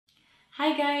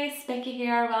Hi guys, Becky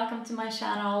here, welcome to my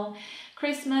channel.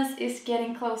 Christmas is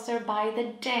getting closer by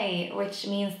the day, which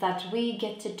means that we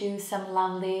get to do some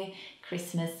lovely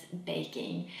Christmas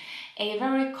baking. A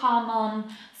very common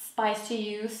spice to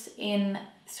use in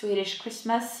Swedish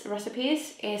Christmas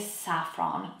recipes is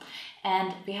saffron.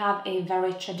 And we have a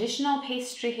very traditional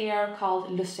pastry here called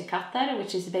lussekatter,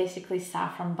 which is basically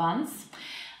saffron buns.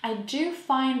 I do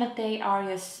find that they are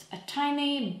just a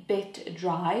tiny bit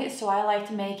dry, so I like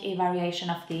to make a variation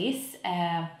of these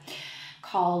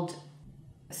called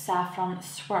saffron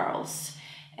swirls.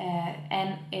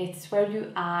 And it's where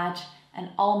you add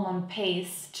an almond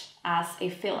paste as a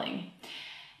filling.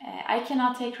 I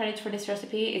cannot take credit for this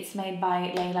recipe. It's made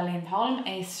by Leila Lindholm,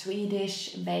 a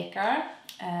Swedish baker.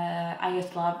 I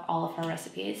just love all of her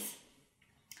recipes.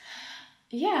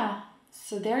 Yeah,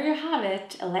 so there you have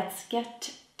it. Let's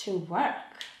get to work.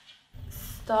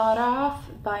 Start off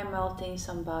by melting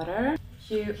some butter.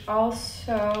 You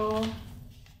also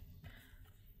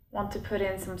want to put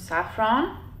in some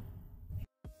saffron.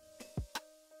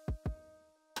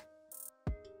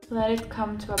 Let it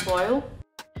come to a boil.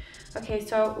 Okay,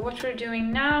 so what we're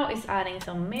doing now is adding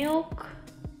some milk.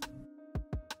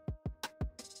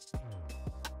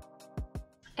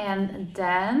 And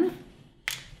then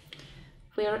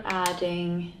we're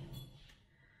adding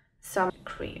some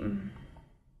cream.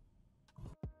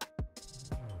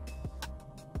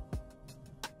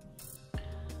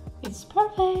 It's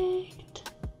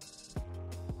perfect.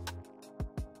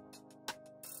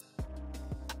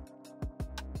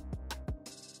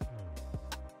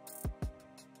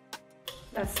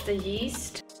 That's the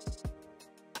yeast.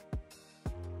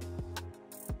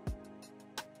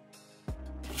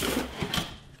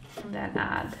 And then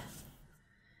add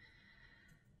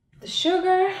the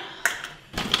sugar.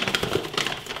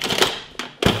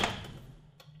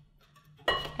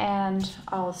 And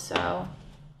also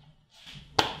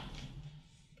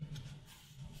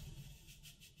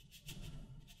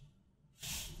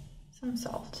some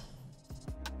salt.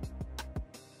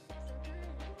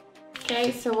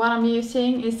 Okay, so what I'm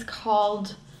using is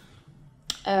called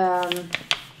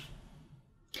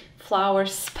flour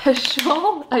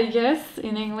special, I guess,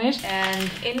 in English. And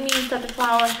it means that the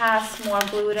flour has more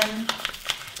gluten,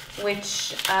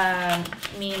 which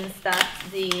means that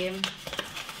the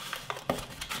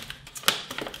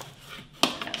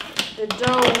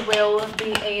dough will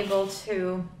be able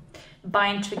to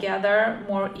bind together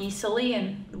more easily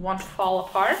and won't fall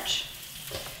apart.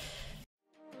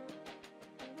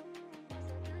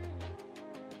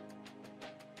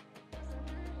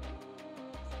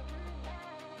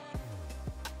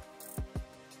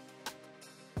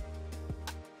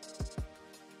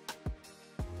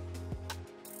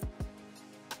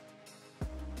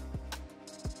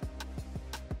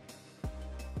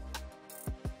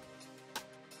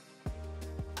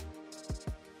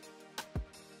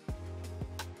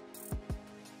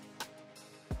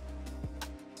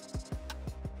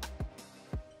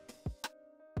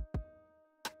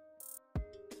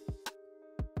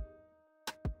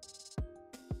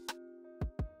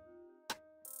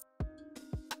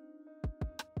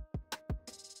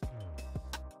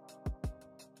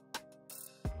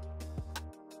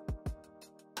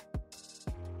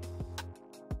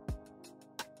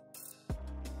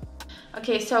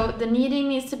 Okay, so the kneading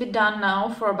needs to be done now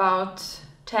for about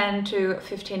 10 to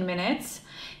 15 minutes,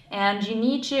 and you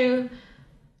need to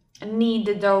knead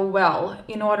the dough well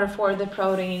in order for the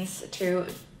proteins to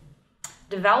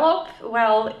develop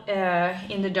well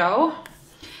in the dough.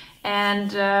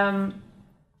 And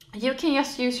you can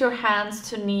just use your hands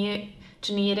to knead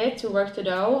it, to work the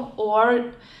dough,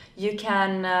 or you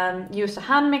can use a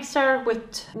hand mixer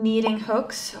with kneading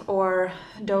hooks or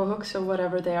dough hooks or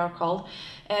whatever they are called,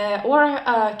 or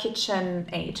a kitchen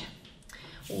aid,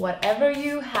 whatever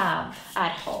you have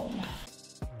at home.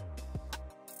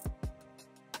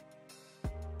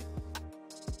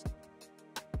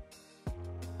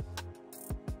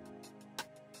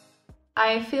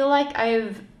 I feel like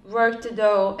I've worked the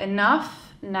dough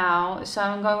enough now, so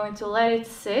I'm going to let it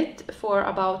sit for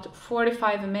about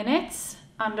 45 minutes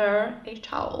under a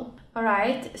towel.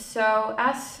 Alright, so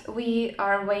as we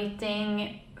are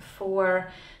waiting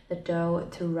for the dough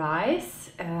to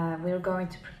rise, we're going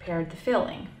to prepare the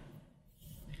filling.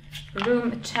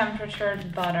 Room temperature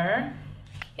butter.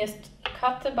 Just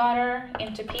cut the butter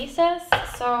into pieces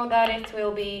so that it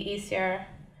will be easier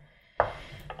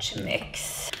to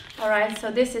mix. Alright,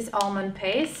 so this is almond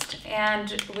paste,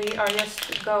 and we are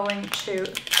just going to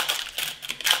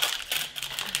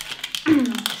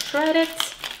shred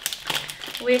it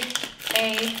with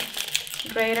a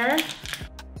grater.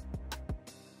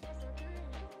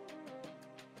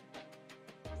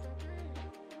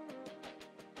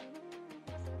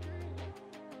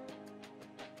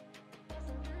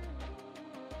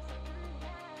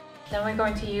 Then we're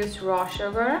going to use raw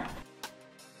sugar.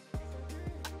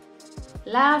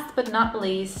 Last but not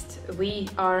least, we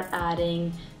are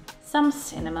adding some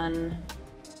cinnamon.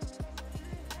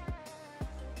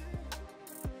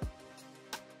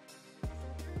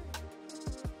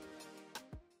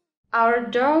 Our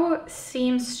dough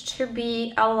seems to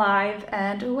be alive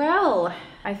and well.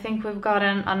 I think we've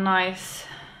gotten a nice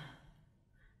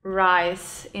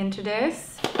rise into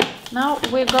this. Now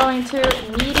we're going to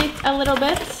knead it a little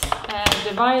bit and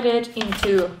divide it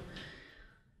into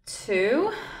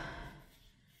two.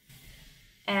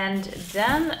 And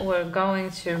then we're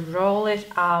going to roll it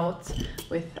out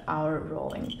with our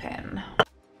rolling pin.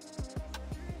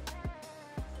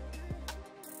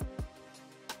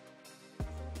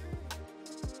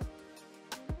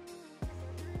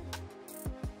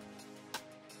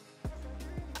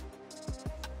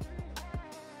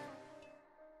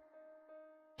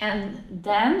 And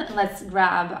then let's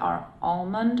grab our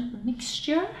almond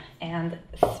mixture and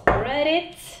spread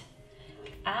it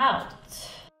out.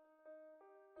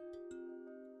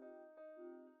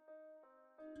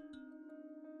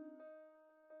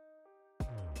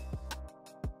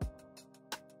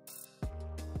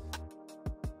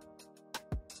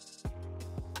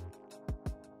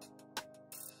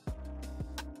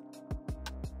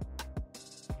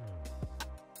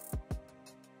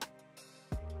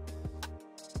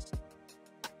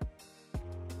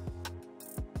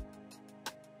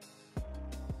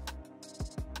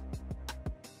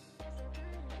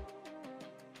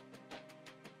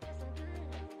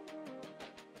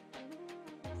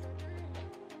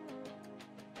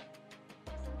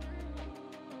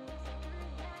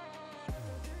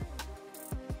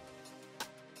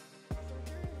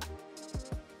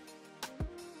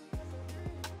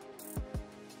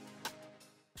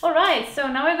 Alright, so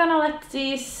now we're gonna let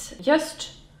these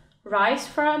just rise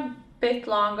for a bit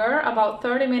longer, about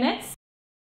 30 minutes.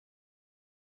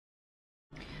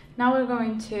 Now we're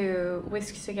going to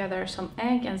whisk together some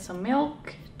egg and some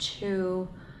milk to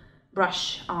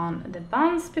brush on the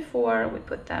buns before we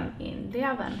put them in the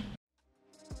oven.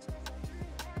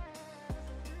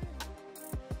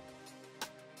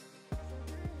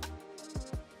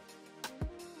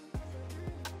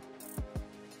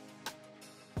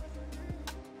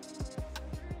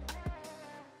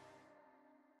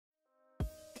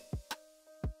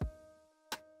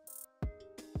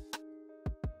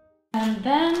 And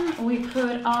then we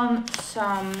put on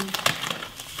some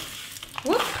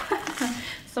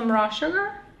some raw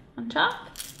sugar on top.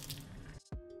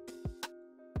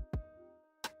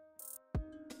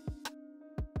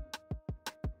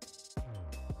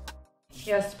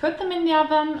 Just put them in the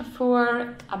oven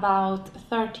for about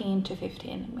 13 to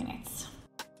 15 minutes.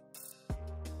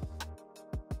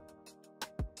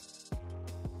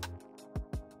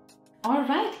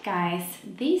 Alright guys,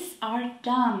 these are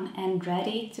done and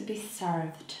ready to be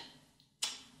served.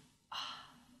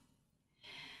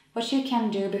 What you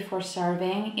can do before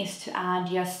serving is to add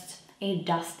just a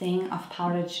dusting of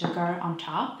powdered sugar on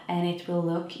top and it will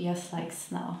look just like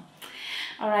snow.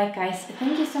 Alright guys,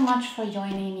 thank you so much for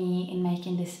joining me in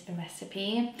making this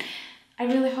recipe. I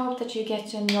really hope that you get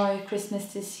to enjoy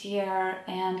Christmas this year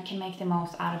and can make the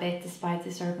most out of it despite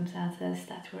the circumstances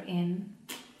that we're in.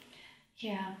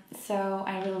 Yeah, so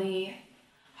I really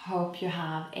hope you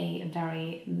have a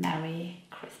very Merry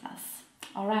Christmas.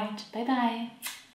 Alright, bye bye!